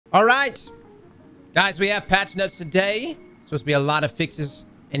All right, guys, we have patch notes today. Supposed to be a lot of fixes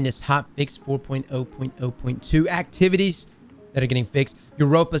in this Hotfix 4.0.0.2 activities that are getting fixed.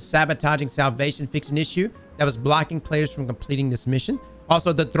 Europa's sabotaging salvation fixed an issue that was blocking players from completing this mission.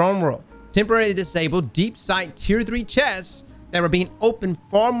 Also, the throne world temporarily disabled deep sight tier 3 chests that were being opened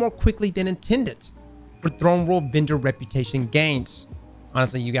far more quickly than intended for throne world vendor reputation gains.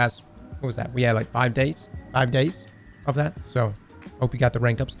 Honestly, you guys, what was that? We had like 5 days of that. So hope you got the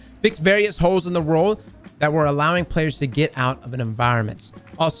rank ups. Fix various holes in the world that were allowing players to get out of an environment.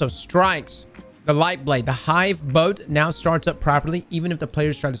 Also, strikes. The light blade, the hive boat now starts up properly, even if the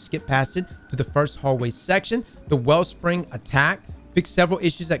players try to skip past it to the first hallway section. The wellspring attack. Fix several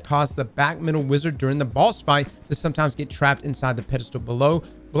issues that caused the back middle wizard during the boss fight to sometimes get trapped inside the pedestal below,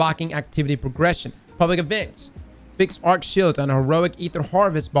 blocking activity progression. Public events. Fix arc shields on a heroic ether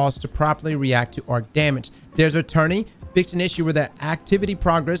harvest boss to properly react to arc damage. There's attorney. Fix an issue where the activity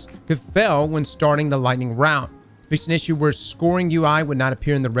progress could fail when starting the lightning round. Fix an issue where scoring UI would not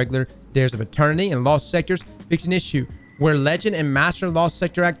appear in the regular Dares of Eternity and Lost Sectors. Fix an issue where Legend and Master Lost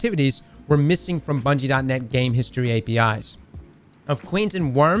Sector activities were missing from Bungie.net game history APIs. Of Queens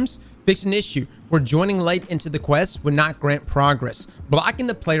and Worms, fix an issue where joining late into the quest would not grant progress, blocking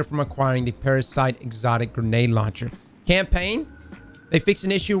the player from acquiring the Parasite exotic grenade launcher. Campaign, they fixed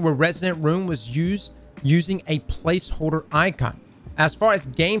an issue where Resident Room was using a placeholder icon. As far as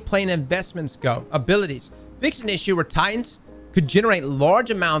gameplay and investments go, abilities, fix an issue where Titans could generate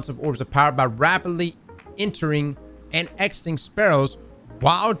large amounts of orbs of power by rapidly entering and exiting sparrows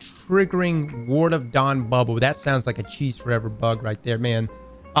while triggering Ward of Dawn bubble. That sounds like a cheese forever bug right there, man.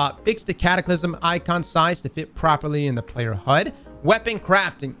 Fix the Cataclysm icon size to fit properly in the player HUD. Weapon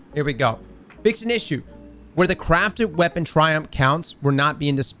crafting. Here we go. Fix an issue where the crafted weapon triumph counts were not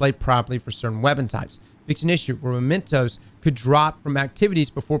being displayed properly for certain weapon types. Fix an issue where mementos could drop from activities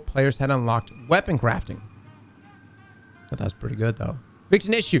before players had unlocked weapon crafting. But that was pretty good, though. Fix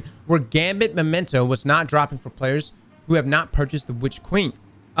an issue where Gambit Memento was not dropping for players who have not purchased the Witch Queen.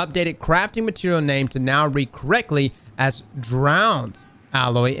 Updated crafting material name to now read correctly as Drowned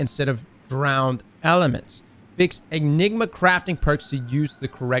Alloy instead of Drowned Elements. Fixed Enigma crafting perks to use the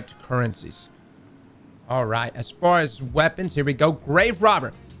correct currencies. All right, as far as weapons, here we go. Grave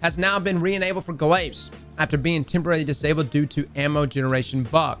Robber has now been re-enabled for glaives after being temporarily disabled due to ammo generation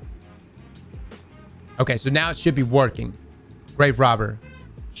bug. Okay, so now it should be working. Grave Robber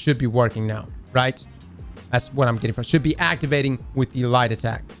should be working now, right? That's what I'm getting from. Should be activating with the light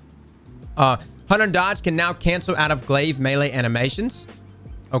attack. Hunter Dodge can now cancel out of glaive melee animations.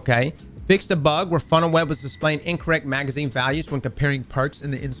 Okay. Fixed a bug where Funnel Web was displaying incorrect magazine values when comparing perks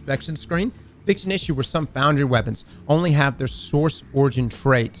in the inspection screen. Fixed an issue where some foundry weapons only have their source origin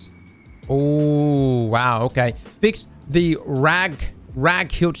traits. Oh, wow. Okay. Fixed the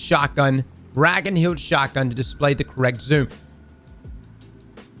rag-hilt shotgun. Rag and hilt shotgun to display the correct zoom.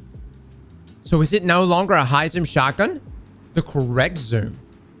 So is it no longer a high zoom shotgun? The correct zoom.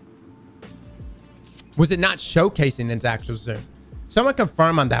 Was it not showcasing its actual zoom? Someone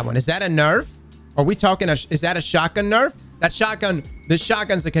confirm on that one. Is that a nerf? Are we talking, is that a shotgun nerf? That shotgun, this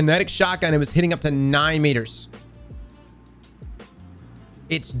shotgun's a kinetic shotgun. It was hitting up to 9 meters.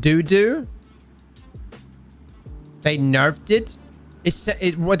 It's doo-doo. They nerfed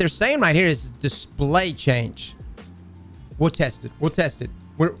it. What they're saying right here is display change. We'll test it. We'll test it.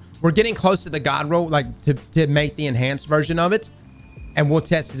 We're getting close to the God roll, like to make the enhanced version of it. And we'll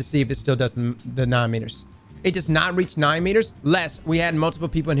test it to see if it still does the 9 meters. It does not reach 9 meters. Less, we had multiple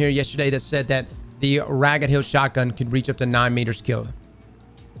people in here yesterday that said that the Ragged Hill shotgun could reach up to 9 meters kill.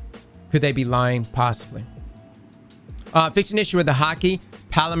 Could they be lying? Possibly. Fix an issue with the Hockey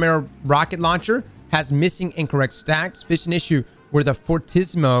Palomar rocket launcher has missing incorrect stacks. Fix an issue where the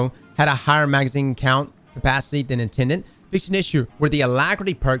Fortismo had a higher magazine count capacity than intended. Fix an issue where the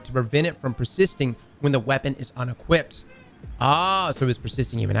Alacrity perk to prevent it from persisting when the weapon is unequipped. Ah, so it's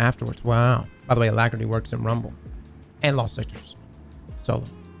persisting even afterwards. Wow. By the way, Alacrity works in Rumble and Lost Sectors solo.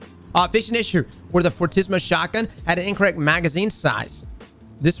 Fix an issue where the Fortismo shotgun had an incorrect magazine size.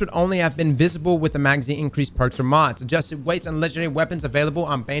 This would only have been visible with the magazine increased perks or mods. Adjusted weights on legendary weapons available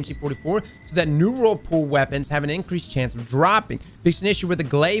on Banshee 44 so that new roll pool weapons have an increased chance of dropping. Fix an issue where the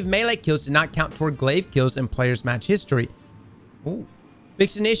glaive melee kills did not count toward glaive kills in players' match history. Ooh.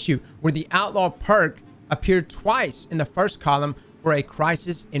 Fix an issue where the outlaw perk appeared twice in the first column for a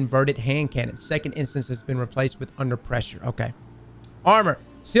crisis inverted hand cannon. Second instance has been replaced with under pressure. Okay. Armor.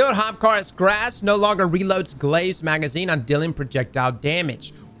 Sealed Hopcar's grass no longer reloads glaive's magazine on dealing projectile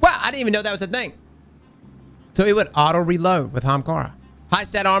damage. Wow, I didn't even know that was a thing. So it would auto reload with Hamkara. High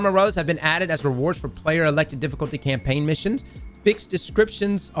stat armor rows have been added as rewards for player elected difficulty campaign missions. fixed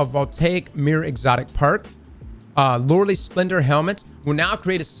descriptions of Voltaic Mirror exotic perk. Loreley Splendor helmet will now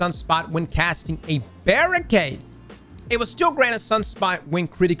create a sunspot when casting a barricade. It will still grant a sunspot when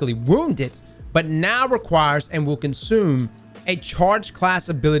critically wounded, but now requires and will consume a charge class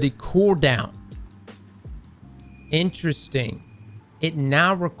ability cooldown. Interesting. It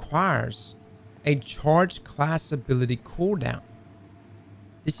now requires a charge class ability cooldown.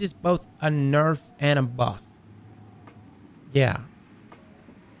 This is both a nerf and a buff. Yeah.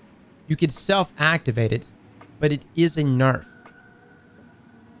 You can self-activate it, but it is a nerf.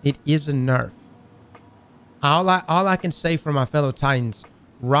 It is a nerf. All I can say for my fellow Titans,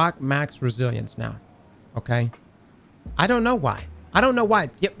 rock max resilience now. Okay? I don't know why. I don't know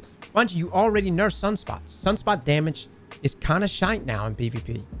why. Yep. Bunch, you already nerfed sunspots. Sunspot damage is kind of shite now in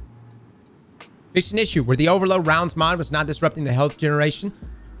PvP. Fixed an issue where the overload rounds mod was not disrupting the health generation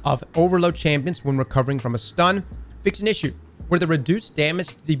of overload champions when recovering from a stun. Fixed an issue where the reduced damage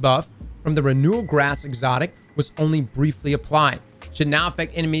debuff from the renewal grass exotic was only briefly applied. Should now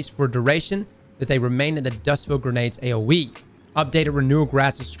affect enemies for duration that they remain in the Dustfield Grenades AoE. Updated renewal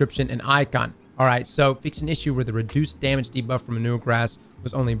grass description and icon. All right, so fix an issue where the reduced damage debuff from renewal grass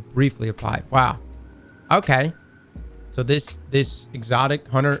was only briefly applied. Wow. Okay. So this exotic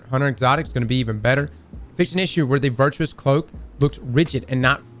hunter exotic is going to be even better. Fix an issue where the virtuous cloak looks rigid and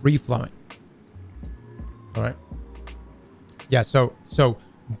not free flowing. All right. Yeah. So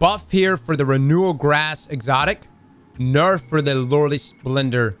buff here for the renewal grass exotic, nerf for the Loreley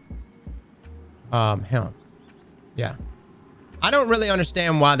Splendor helm. Yeah. I don't really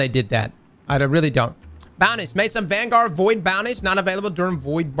understand why they did that. I really don't. Bounties. Made some Vanguard Void bounties not available during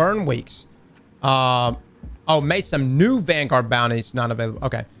Void burn weeks. Oh, made some new Vanguard bounties not available.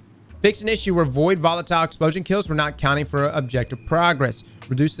 Okay. Fix an issue where Void volatile explosion kills were not counting for objective progress.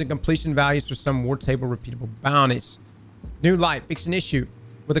 Reduce the completion values for some war table repeatable bounties. New light. Fix an issue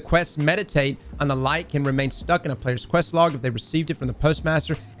where the quests meditate on the light can remain stuck in a player's quest log if they received it from the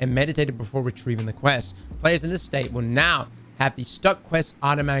postmaster and meditated before retrieving the quest. Players in this state will now have the stuck quests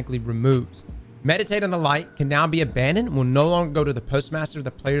automatically removed. Meditate on the light can now be abandoned and will no longer go to the postmaster if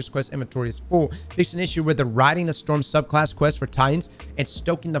the player's quest inventory is full. Fix an issue where the Riding the Storm subclass quest for Titans and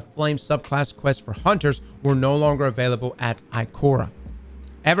Stoking the Flame subclass quest for Hunters were no longer available at Ikora.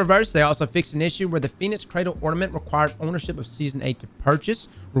 Eververse, they also fixed an issue where the Phoenix Cradle ornament required ownership of Season 8 to purchase.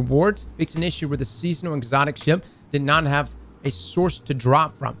 Rewards, fixed an issue where the seasonal exotic ship did not have a source to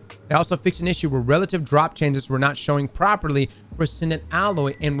drop from. They also fixed an issue where relative drop changes were not showing properly for Ascendant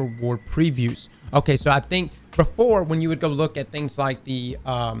Alloy and reward previews. Okay, so I think before, when you would go look at things like the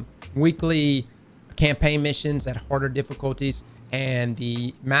weekly campaign missions at harder difficulties and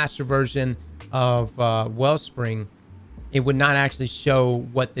the master version of Wellspring, it would not actually show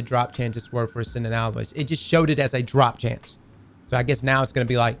what the drop chances were for Ascendant Alloys. It just showed it as a drop chance. So I guess now it's going to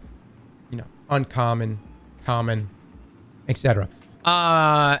be like, you know, uncommon, common, etc.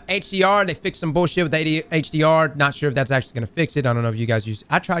 HDR, they fixed some bullshit with HDR. Not sure if that's actually going to fix it. I don't know if you guys use.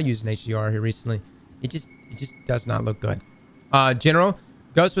 I tried using HDR here recently. It just does not look good. General,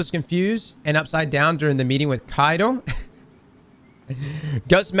 Ghost was confused and upside down during the meeting with Kaido.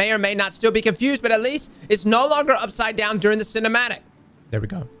 Ghost may or may not still be confused, but at least it's no longer upside down during the cinematic. There we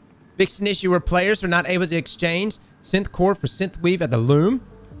go. Fixed an issue where players are not able to exchange synth core for synth weave at the loom.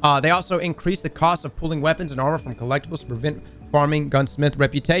 They also increased the cost of pulling weapons and armor from collectibles to prevent farming gunsmith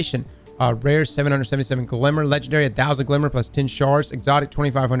reputation. Rare 777 glimmer, legendary 1000 glimmer plus 10 shards, exotic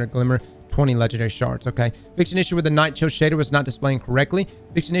 2500 glimmer, 20 legendary shards. Okay. Fixed an issue where the night chill shader was not displaying correctly.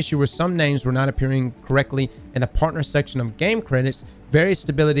 Fixed an issue where some names were not appearing correctly in the partner section of game credits. Various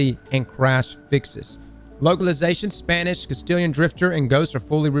stability and crash fixes. Localization, Spanish, Castilian Drifter, and Ghost are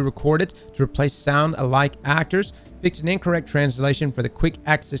fully re-recorded to replace sound-alike actors. Fixed an incorrect translation for the quick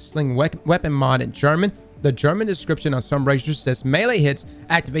access sling weapon mod in German. The German description on some racers says melee hits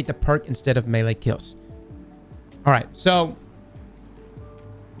activate the perk instead of melee kills. All right, so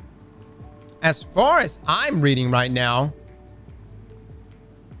as far as I'm reading right now,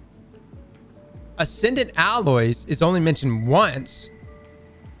 Ascendant Alloys is only mentioned once.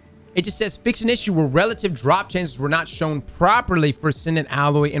 It just says fix an issue where relative drop chances were not shown properly for Ascendant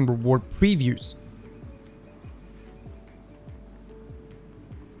Alloy and reward previews.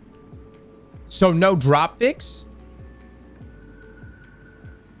 So no drop fix?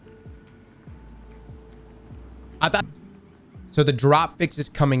 I thought... So the drop fix is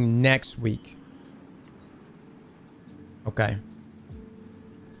coming next week. Okay.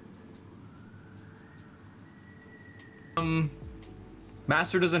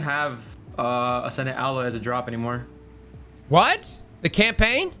 Master doesn't have Ascendant Alloy as a drop anymore. What? The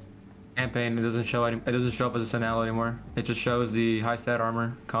campaign? campaign. It doesn't show any. It doesn't show up as Ascendant Alloy anymore. It just shows the high stat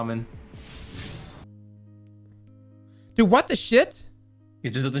armor common. Dude, what the shit?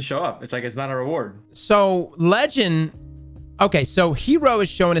 It just doesn't show up. It's like it's not a reward. So Legend. Okay, so Hero is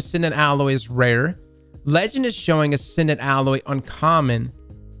showing Ascendant Alloy as rare. Legend is showing Ascendant Alloy uncommon.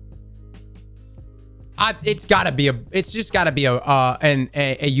 It's gotta be a. It's just gotta be a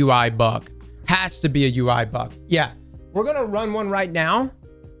UI bug. Has to be a UI bug. Yeah, we're gonna run one right now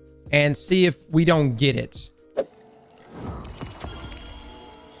and see if we don't get it.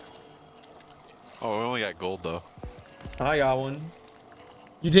 Oh, we only got gold though. I got one.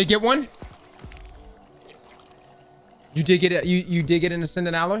 You did get one? You did get it. You did get an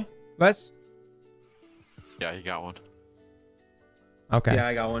Ascendant Alloy, Les? Yeah, he got one. Okay. Yeah,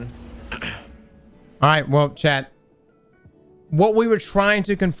 I got one. All right. Well, chat. What we were trying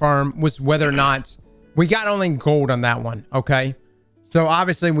to confirm was whether or not we got only gold on that one. Okay. So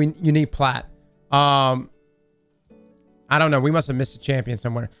obviously you need plat. I don't know. We must have missed a champion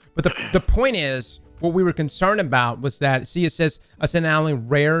somewhere. But the point is, what we were concerned about was that, see, it says Ascendant Alloy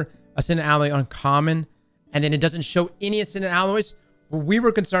rare, Ascendant Alloy uncommon, and then it doesn't show any Ascendant Alloys. What we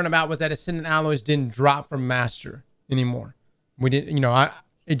were concerned about was that Ascendant Alloys didn't drop from Master anymore. We didn't, you know,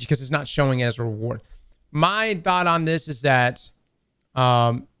 because it's not showing it as a reward. My thought on this is that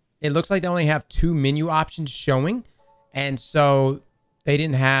it looks like they only have 2 menu options showing, and so they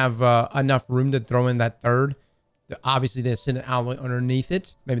didn't have enough room to throw in that third. Obviously, the Ascendant Alloy underneath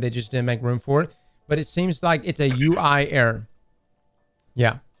it. Maybe they just didn't make room for it. But it seems like it's a UI error.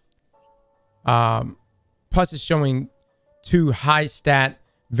 Yeah. Plus, it's showing 2 high stat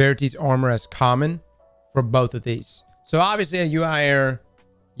Verity's armor as common for both of these. So obviously a UI error.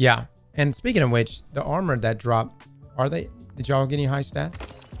 Yeah. And speaking of which, the armor that dropped, did y'all get any high stats?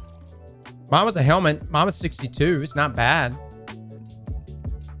 Mine was a helmet. Mine was 62. It's not bad.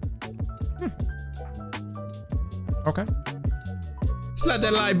 Okay. Slap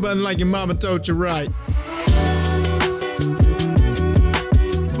that like button like your mama told you right.